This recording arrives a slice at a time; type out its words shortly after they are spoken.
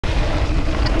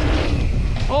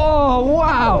Oh,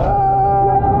 wow!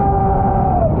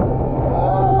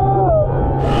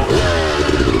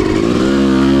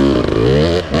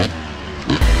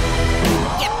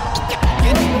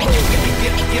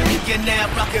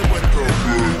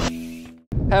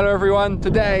 Hello everyone,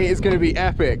 today is going to be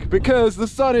epic because the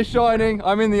sun is shining.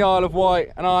 I'm in the Isle of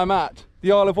Wight and I'm at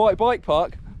the Isle of Wight bike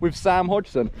park with Sam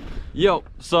Hodgson. Yo,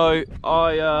 so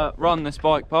I run this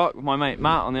bike park with my mate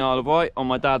Matt on the Isle of Wight on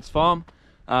my dad's farm.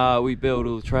 We build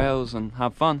all the trails and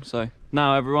have fun, so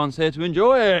now everyone's here to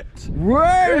enjoy it.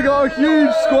 Whoa, we got a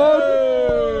huge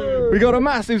squad. We got a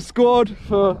massive squad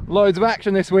for loads of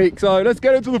action this week, so let's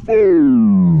get into the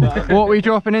food. What are we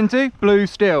dropping into? Blue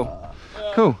steel.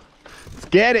 Cool. Let's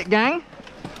get it, gang.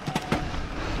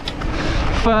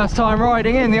 First time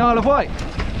riding in the Isle of Wight.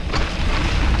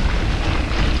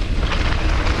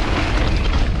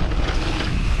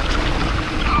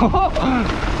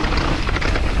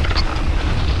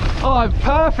 Oh,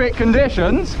 perfect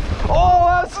conditions. Oh,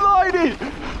 that's slidey.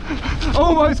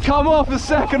 Almost come off the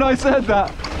second I said that.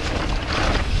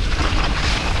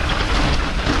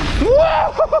 Woo!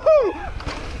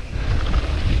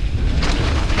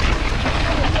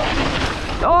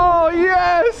 Oh,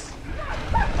 yes.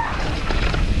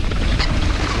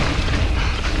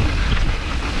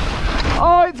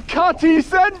 Oh, it's Cutty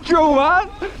Central, man.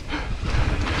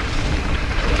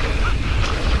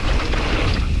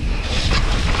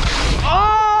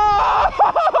 Oh!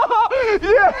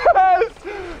 Yes!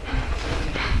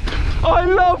 I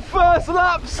love first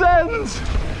lap sends.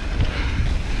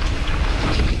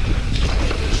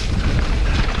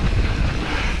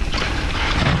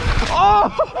 Oh!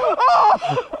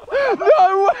 Oh!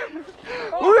 No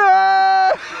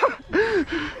way!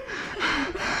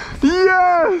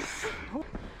 Yes!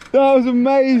 That was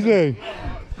amazing.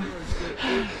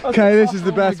 Okay, this is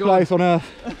the best place on earth.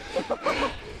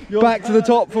 Back to the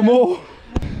top for more.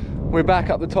 We're back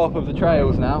up the top of the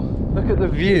trails now. Look at the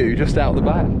view just out the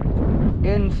back.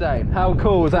 Insane. How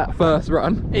cool was that first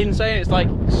run? Insane. It's like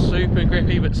super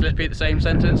grippy but slippy at the same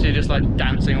sentence. You're just like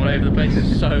dancing all over the place.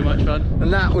 It's so much fun.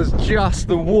 And that was just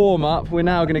the warm-up. We're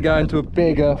now going to go into a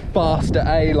bigger, faster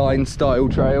A-line style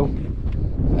trail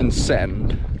and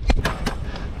send.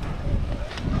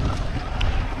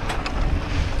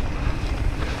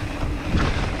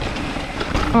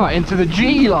 Alright, into the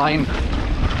G line.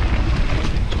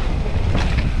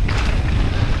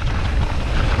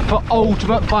 For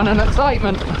ultimate fun and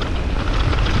excitement.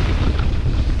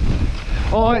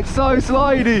 Oh, it's so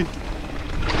slidey.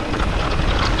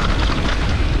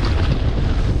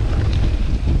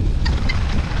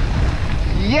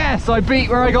 Yes, I beat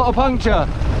where I got a puncture.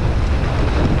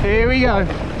 Here we go.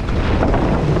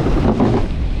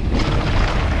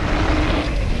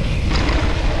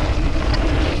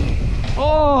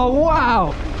 Oh,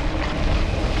 wow.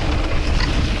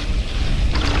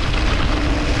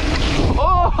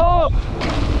 Oh,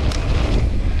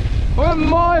 we're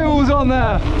miles on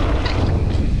there.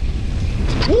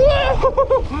 Woo!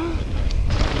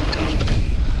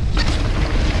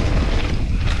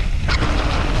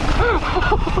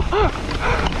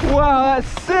 Wow, that's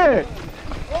sick.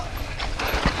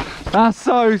 That's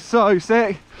so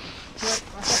sick.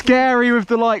 Scary with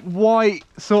the like white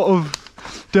sort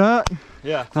of dirt.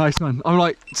 Yeah. Nice one. I'm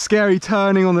like scary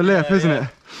turning on the lip, isn't it?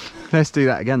 Let's do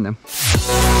that again then.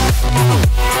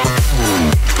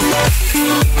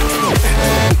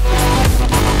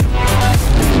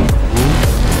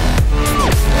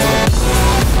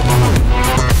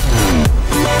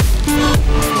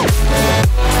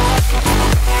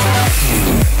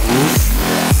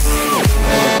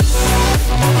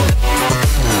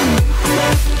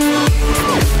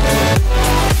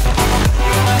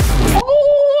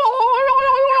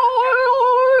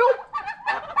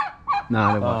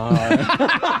 Nah,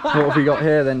 what have we got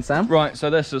here then, Sam? Right, so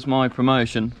this is my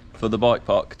promotion for the bike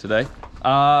park today.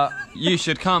 You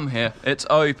should come here. It's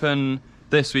open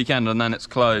this weekend and then it's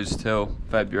closed till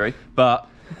February. But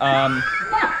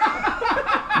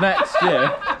next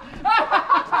year.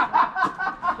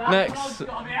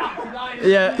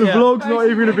 The vlog's not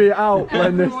even going to be out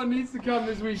when this. Everyone needs to come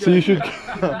this weekend. So you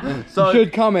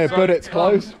should come here, but it's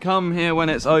closed. Come here when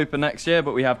it's open next year,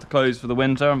 but we have to close for the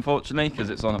winter, unfortunately, because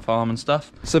it's on a farm and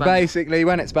stuff. So basically,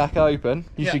 when it's back open,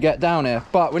 you should get down here.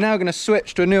 But we're now going to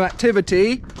switch to a new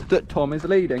activity that Tom is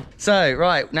leading. So,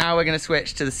 right, now we're going to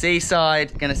switch to the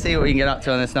seaside, going to see what we can get up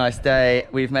to on this nice day.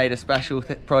 We've made a special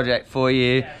project for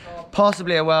you,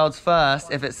 possibly a world's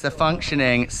first if it's a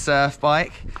functioning surf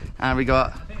bike, and we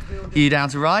got you down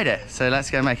to ride it, so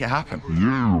let's go make it happen.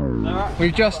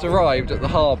 We've just arrived at the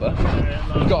harbour.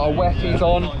 We've got our wetties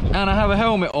on, and I have a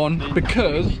helmet on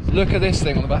because look at this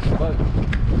thing on the back of the boat.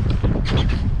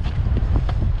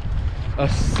 a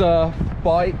surf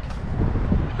bike.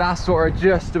 That's what we're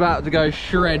just about to go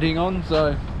shredding on,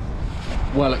 so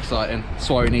well exciting. That's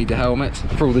why we need the helmet,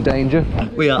 for all the danger.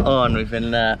 We are on. We've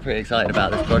been pretty excited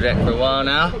about this project for a while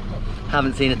now.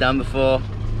 Haven't seen it done before.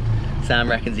 Sam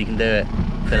reckons he can do it,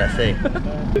 so let's see.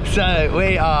 So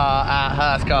we are at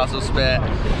Hurst Castle Spit.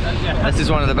 This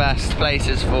is one of the best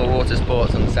places for water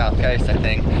sports on the south coast, I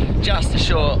think. Just a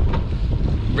short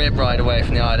rib ride away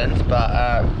from the island, but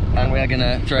and we're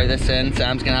gonna throw this in.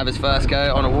 Sam's gonna have his first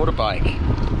go on a water bike.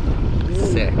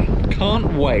 Sick.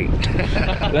 Can't wait.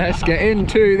 Let's get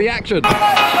into the action.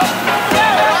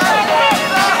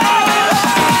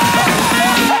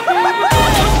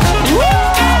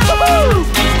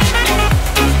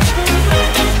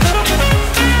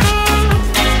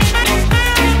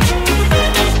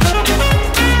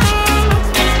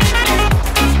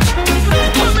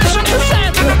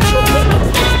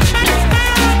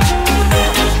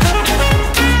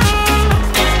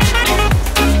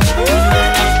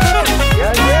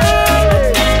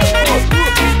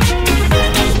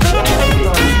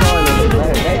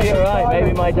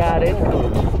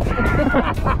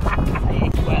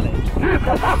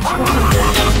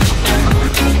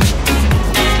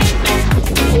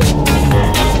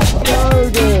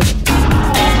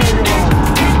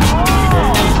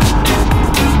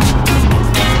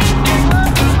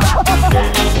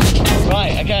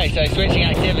 So switching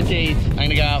activities, I'm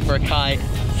gonna go out for a kite,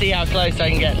 see how close I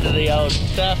can get to the old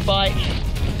surf bike.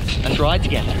 Let's ride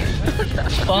together.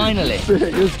 Finally.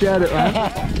 Sick, let's get it,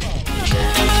 man.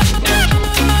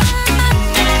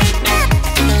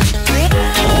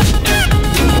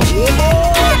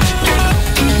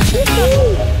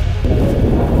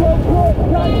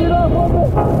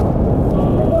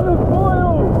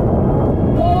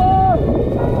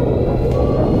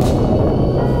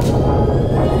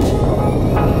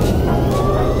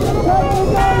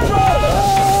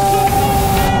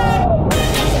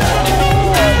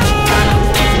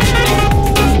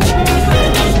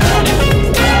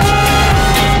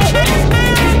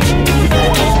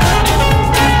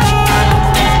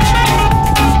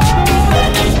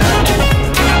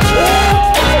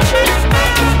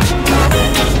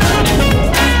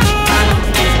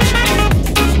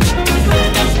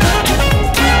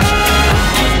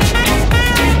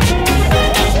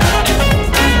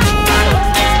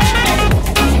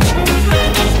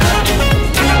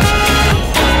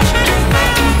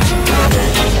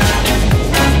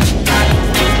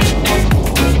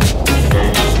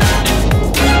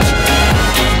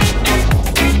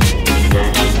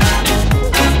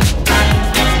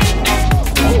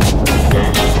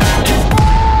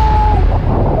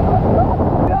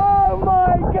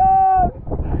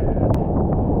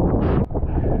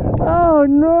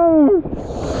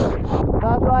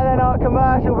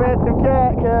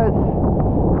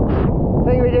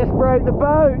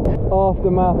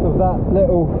 Aftermath of that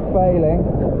little failing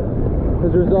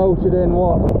has resulted in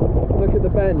what? Look at the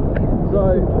bend.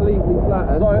 So completely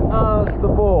flattened. So as the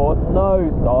board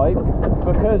nosedive,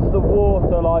 because the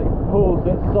water like pulls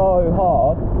it so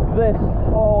hard, this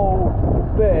whole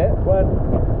bit went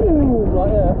boom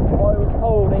like this. I was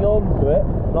holding on to it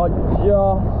and I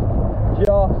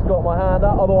just got my hand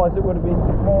out, otherwise it would have been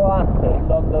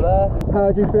flattened under there.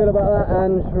 How do you feel about that?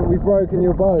 And we've broken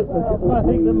your boat. I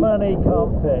think the money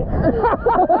can't pay.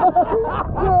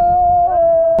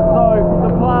 So the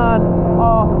plan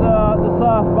after the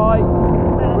surf bike,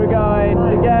 we're going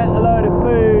to get a load of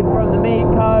food from the meat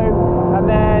co and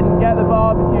then get the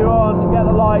barbecue on, get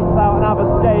the lights out and have a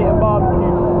skate and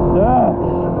barbecue surf.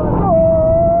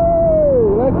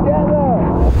 Let's get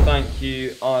there. Thank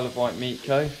you Isle of Wight Meat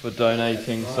Co for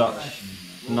donating such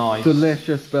nice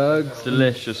delicious burgers.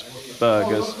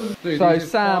 So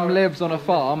Sam lives on a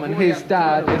farm and his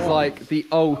dad is like the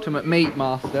ultimate meat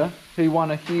master who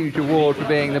won a huge award for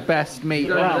being the best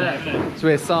meat around. So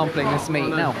we're sampling this meat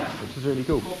now, which is really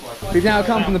cool. We've now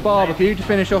come from the barbecue to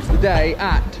finish off the day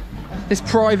at this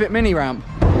private mini ramp.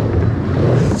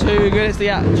 It's too good, it's the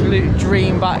absolute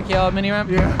dream backyard mini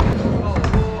ramp. Yeah.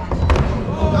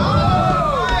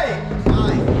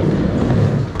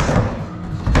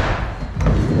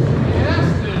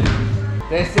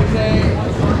 This is a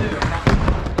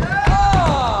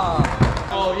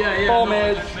Oh yeah,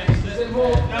 homage.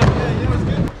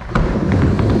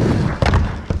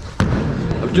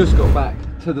 I've just got back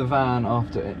to the van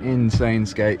after an insane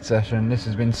skate session. This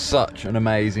has been such an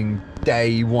amazing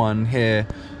day one here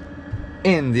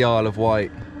in the Isle of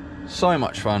Wight. So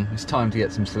much fun. It's time to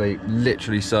get some sleep.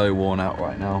 Literally so worn out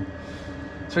right now.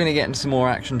 So we're gonna get into some more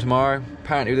action tomorrow.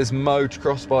 Apparently there's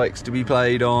motocross bikes to be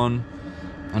played on.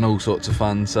 and all sorts of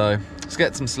fun. So let's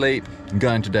get some sleep and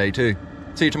go into day 2.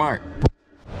 See you tomorrow.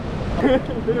 Here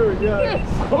we go. Yes.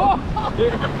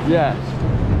 Yes.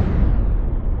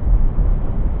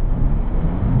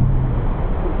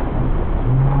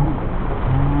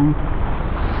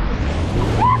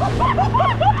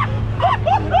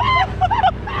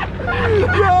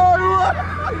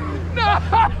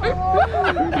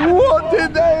 What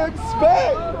did they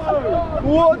expect?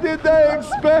 What did they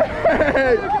expect?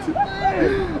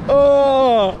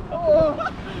 Oh!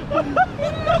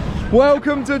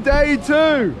 Welcome to day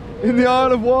 2 in the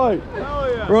Isle of Wight.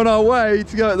 Yeah. We're on our way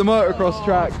to go at the motocross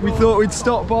track. We thought we'd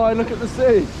stop by and look at the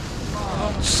sea.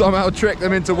 Somehow trick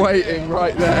them into waiting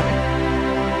right there.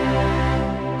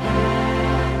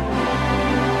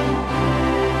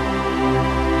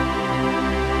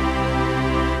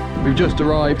 We've just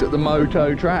arrived at the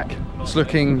moto track. It's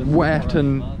looking wet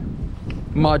and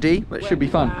muddy, but it should be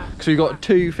fun because we've got a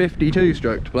 252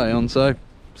 stroke to play on, so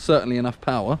certainly enough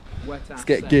power. Let's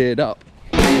get geared up.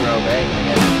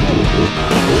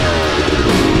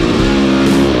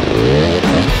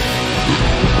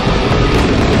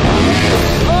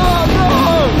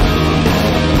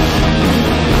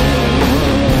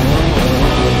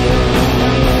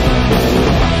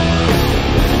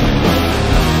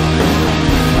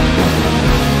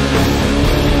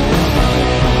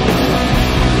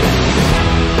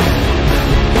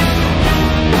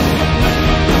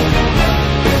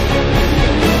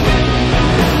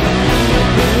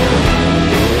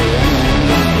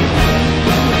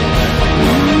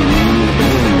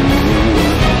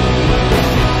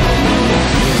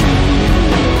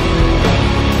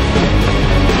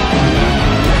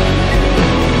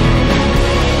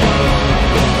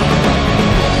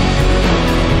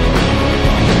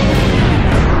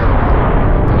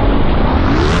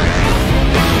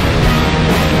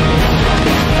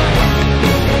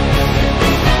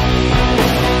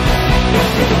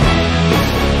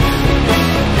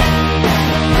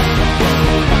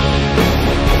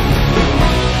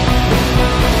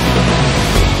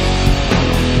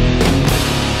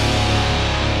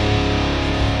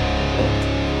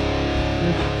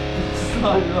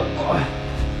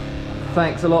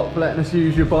 Thanks a lot for letting us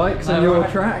use your bikes and your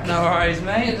track. No worries,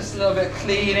 mate. Just a little bit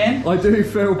cleaning. I do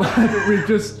feel bad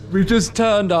that we've just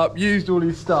turned up, used all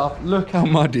his stuff. Look how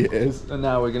muddy it is, and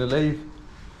now we're gonna leave.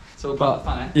 It's all part of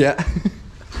the fun, eh? Yeah.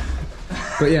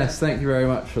 But yes, thank you very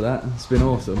much for that. It's been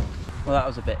awesome. Well, that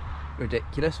was a bit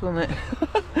ridiculous, wasn't it?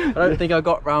 I don't think I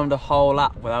got round a whole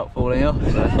lap without falling off.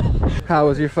 So. How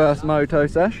was your first moto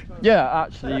sesh? Yeah,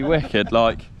 actually wicked.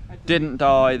 Like, didn't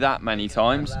die that many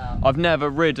times. I've never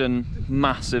ridden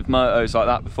massive motos like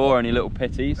that before, only little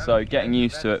pitties, so getting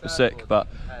used to it was sick. But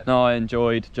no, I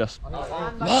enjoyed just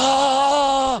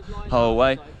whole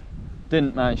way.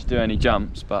 Didn't manage to do any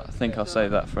jumps, but I think I'll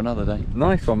save that for another day.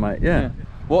 Nice one, mate. Yeah.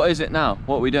 What is it now?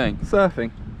 What are we doing?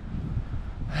 Surfing.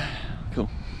 Cool.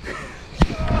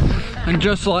 And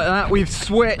just like that, we've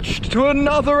switched to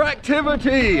another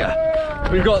activity.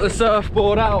 We've got the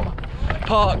surfboard out,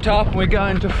 parked up, and we're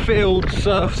going to field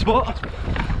surf spot.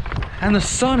 And the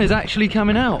sun is actually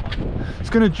coming out.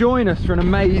 It's going to join us for an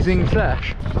amazing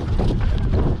sesh.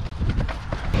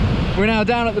 We're now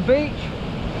down at the beach.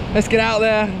 Let's get out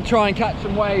there and try and catch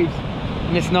some waves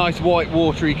in this nice white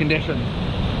watery condition.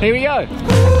 Here we go.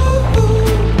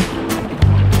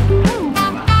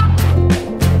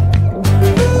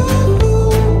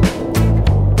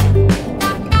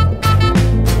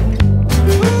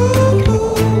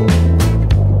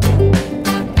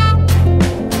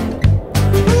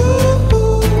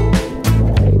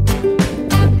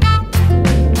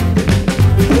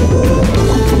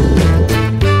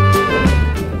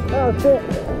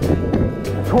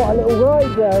 Quite a little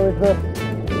ride there with the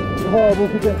horrible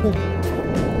conditions.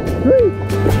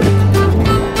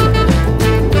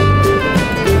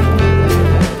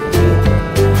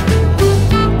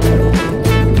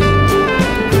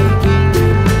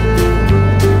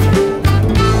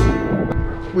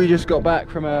 We just got back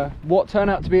from what turned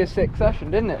out to be a sick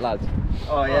session, didn't it, lads?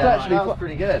 Oh yeah, actually that was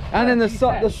pretty good. And then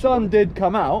the sun did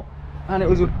come out, and it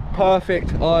was a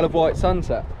perfect Isle of Wight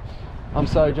sunset. I'm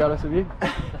so jealous of you.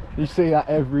 You see that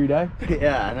every day.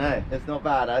 Yeah, I know. It's not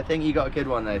bad. I think you got a good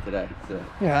one though today. So.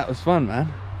 Yeah, that was fun, man.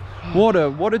 What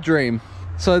a dream.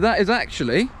 So that is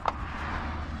actually...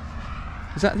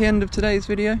 Is that the end of today's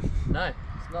video? No,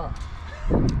 it's not.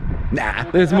 Nah,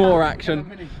 there's more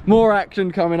action. More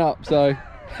action coming up, so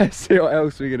let's see what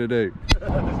else we're gonna do.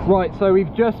 Right, so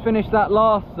we've just finished that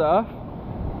last surf,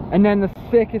 and then the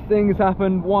sickest thing has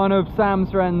happened. One of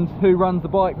Sam's friends who runs the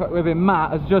bike with him,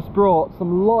 Matt, has just brought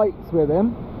some lights with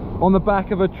him on the back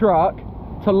of a truck,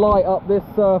 to light up this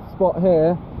surf spot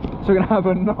here. So we're gonna have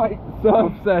a night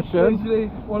surf session. Literally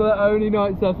one of the only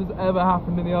night surfs that's ever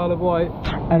happened in the Isle of Wight.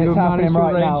 And it's happening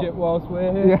right now. It whilst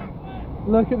we're here. Yeah.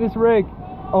 Look at this rig.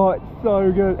 Oh, it's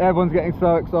so good. Everyone's getting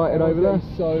so excited over there.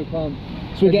 So pumped.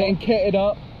 So we're getting kitted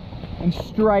up and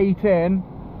straight in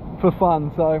for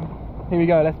fun. So here we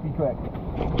go, let's be quick.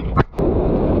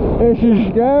 This is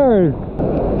scary.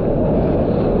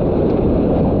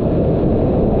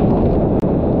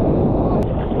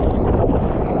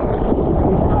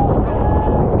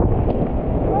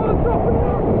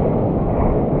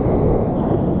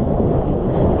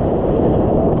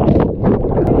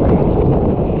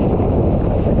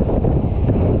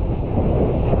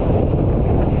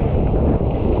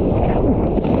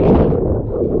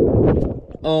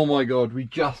 Oh my god, we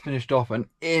just finished off an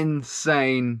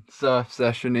insane surf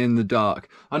session in the dark.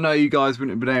 I know you guys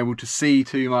wouldn't have been able to see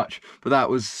too much, but that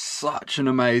was such an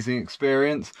amazing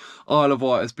experience. Isle of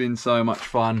Wight has been so much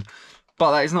fun.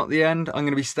 But that is not the end. I'm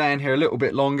going to be staying here a little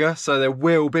bit longer, so there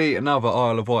will be another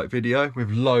Isle of Wight video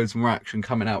with loads more action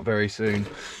coming out very soon.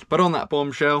 But on that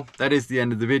bombshell, that is the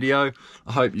end of the video.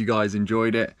 I hope you guys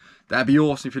enjoyed it. That'd be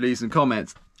awesome if you leave some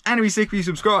comments. And it'd be sick if you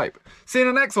subscribe. See you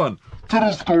in the next one.